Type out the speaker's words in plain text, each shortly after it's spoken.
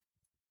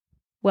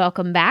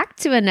Welcome back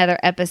to another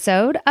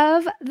episode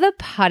of the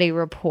Potty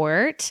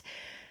Report.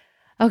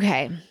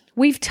 Okay,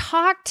 we've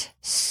talked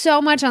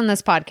so much on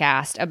this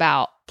podcast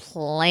about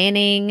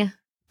planning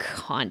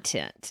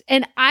content.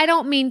 And I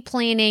don't mean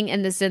planning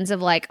in the sense of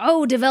like,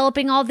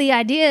 developing all the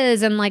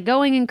ideas and like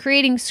going and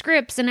creating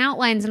scripts and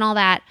outlines and all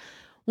that.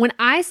 When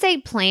I say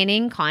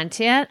planning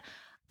content,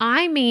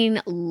 I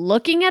mean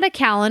looking at a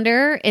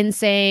calendar and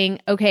saying,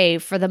 okay,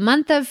 for the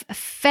month of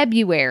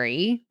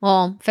February,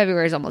 well,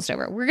 February is almost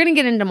over. We're going to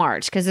get into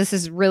March because this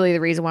is really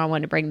the reason why I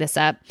wanted to bring this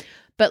up.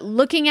 But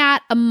looking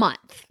at a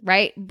month,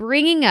 right?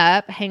 Bringing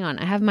up, hang on,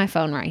 I have my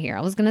phone right here.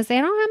 I was going to say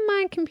I don't have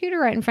my computer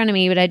right in front of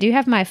me, but I do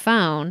have my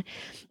phone.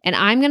 And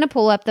I'm going to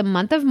pull up the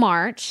month of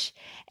March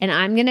and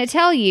I'm going to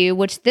tell you,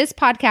 which this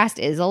podcast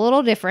is a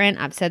little different.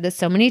 I've said this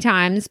so many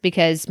times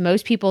because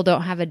most people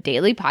don't have a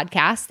daily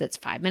podcast that's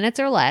 5 minutes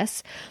or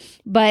less.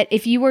 But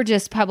if you were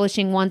just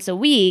publishing once a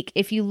week,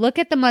 if you look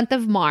at the month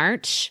of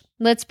March,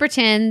 let's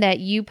pretend that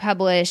you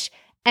publish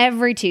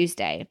every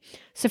Tuesday.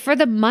 So for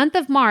the month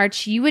of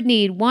March, you would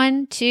need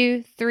 1,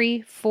 2,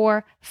 3,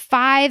 4,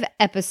 5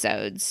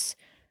 episodes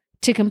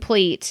to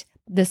complete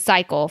the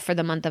cycle for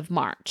the month of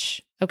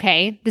March.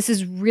 Okay, this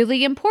is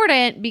really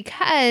important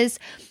because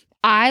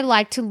I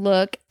like to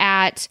look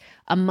at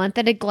a month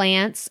at a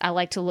glance. I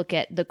like to look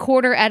at the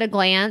quarter at a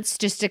glance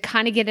just to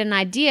kind of get an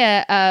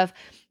idea of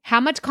how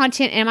much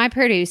content am I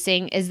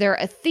producing? Is there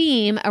a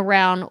theme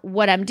around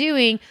what I'm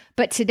doing?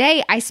 But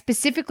today I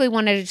specifically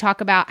wanted to talk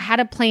about how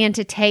to plan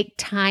to take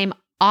time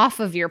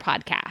off of your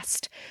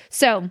podcast.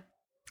 So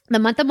the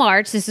month of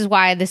March, this is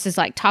why this is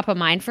like top of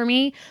mind for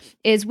me,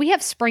 is we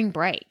have spring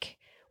break.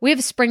 We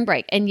have spring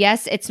break. And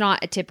yes, it's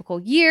not a typical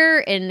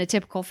year in a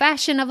typical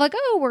fashion of like,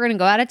 we're going to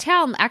go out of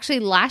town. Actually,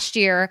 last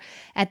year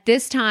at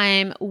this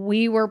time,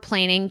 we were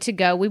planning to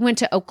go. We went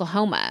to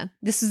Oklahoma.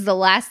 This is the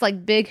last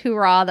like big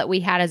hoorah that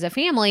we had as a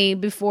family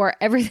before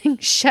everything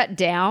shut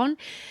down.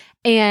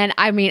 And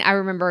I mean, I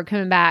remember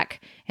coming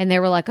back and they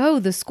were like,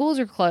 the schools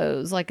are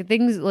closed.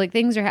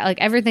 Things are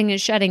everything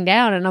is shutting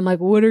down. And I'm like,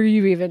 what are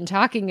you even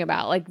talking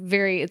about?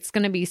 It's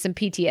going to be some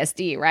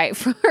PTSD, right?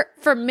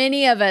 For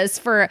many of us,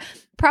 for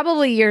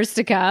probably years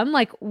to come,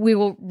 like we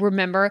will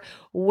remember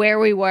where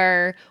we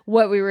were,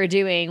 what we were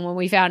doing when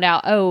we found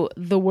out,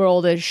 the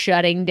world is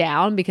shutting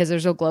down because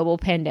there's a global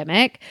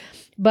pandemic.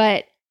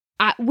 But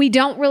we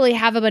don't really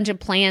have a bunch of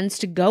plans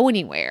to go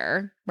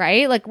anywhere,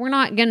 right? Like we're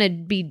not going to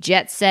be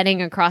jet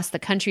setting across the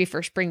country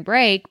for spring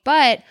break,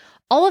 but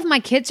all of my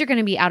kids are going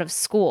to be out of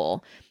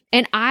school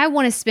and I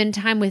want to spend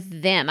time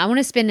with them. I want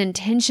to spend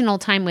intentional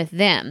time with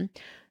them.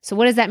 So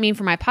what does that mean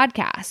for my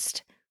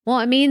podcast? Well,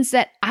 it means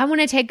that I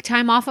want to take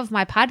time off of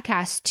my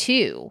podcast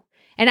too.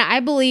 And I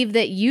believe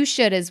that you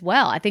should as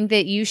well. I think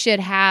that you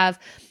should have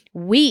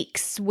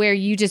weeks where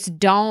you just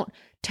don't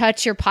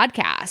touch your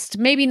podcast.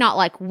 Maybe not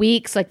like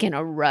weeks like in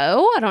a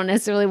row. I don't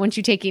necessarily want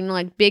you taking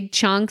like big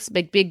chunks,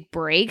 big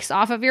breaks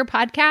off of your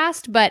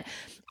podcast, but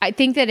I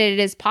think that it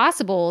is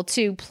possible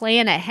to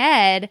plan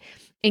ahead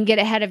and get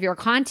ahead of your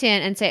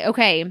content and say,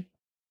 okay,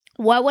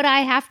 what would I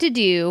have to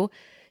do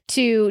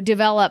to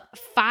develop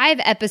 5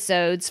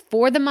 episodes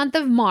for the month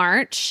of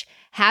March,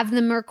 have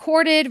them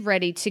recorded,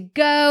 ready to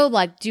go,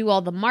 like do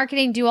all the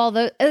marketing, do all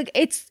the,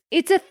 it's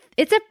a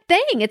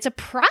thing. It's a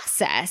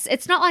process.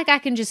 It's not like I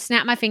can just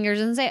snap my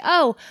fingers and say,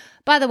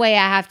 by the way,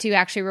 I have to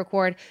actually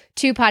record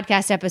 2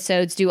 podcast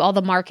episodes, do all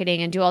the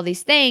marketing and do all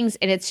these things.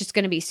 And it's just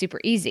going to be super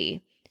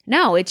easy.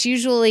 No, it's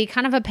usually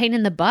kind of a pain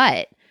in the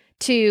butt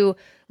to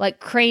like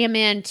cram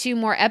in 2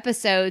 more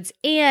episodes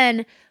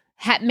and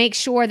make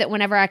sure that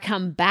whenever I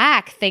come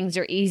back, things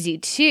are easy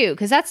too,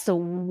 because that's the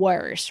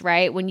worst,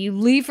 right? When you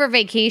leave for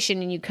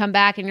vacation and you come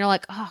back and you're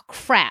like, oh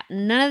crap,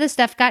 none of the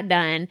stuff got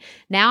done.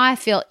 Now I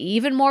feel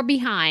even more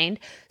behind.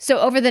 So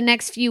over the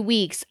next few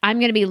weeks, I'm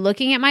going to be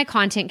looking at my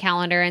content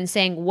calendar and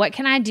saying, what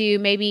can I do?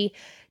 Maybe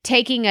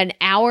taking an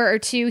hour or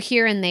 2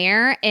 here and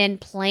there and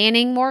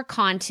planning more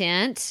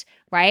content,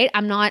 right?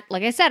 I'm not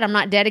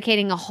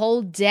dedicating a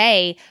whole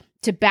day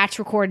to batch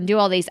record and do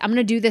all these. I'm going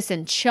to do this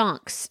in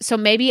chunks. So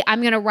maybe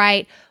I'm going to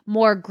write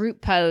more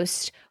group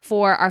posts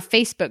for our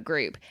Facebook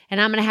group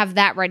and I'm going to have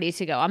that ready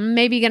to go. I'm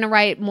maybe going to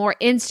write more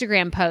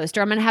Instagram posts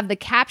or I'm going to have the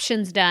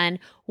captions done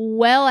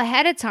well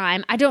ahead of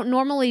time. I don't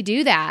normally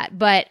do that,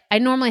 but I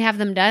normally have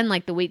them done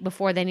like the week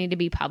before they need to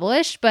be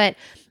published. But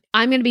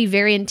I'm going to be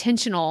very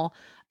intentional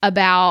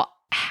about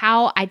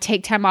how I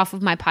take time off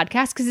of my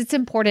podcast because it's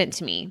important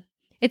to me.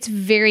 It's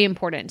very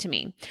important to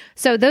me.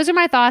 So those are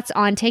my thoughts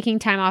on taking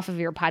time off of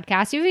your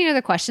podcast. If you have any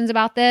other questions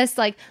about this,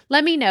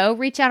 let me know.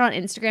 Reach out on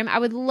Instagram. I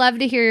would love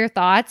to hear your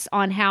thoughts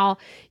on how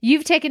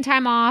you've taken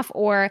time off,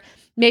 or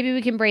maybe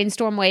we can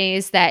brainstorm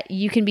ways that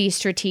you can be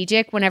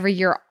strategic whenever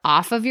you're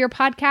off of your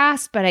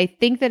podcast. But I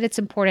think that it's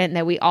important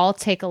that we all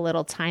take a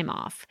little time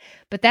off.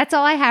 But that's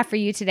all I have for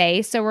you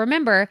today. So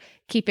remember,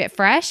 keep it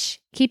fresh,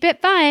 keep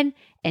it fun,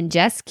 and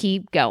just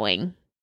keep going.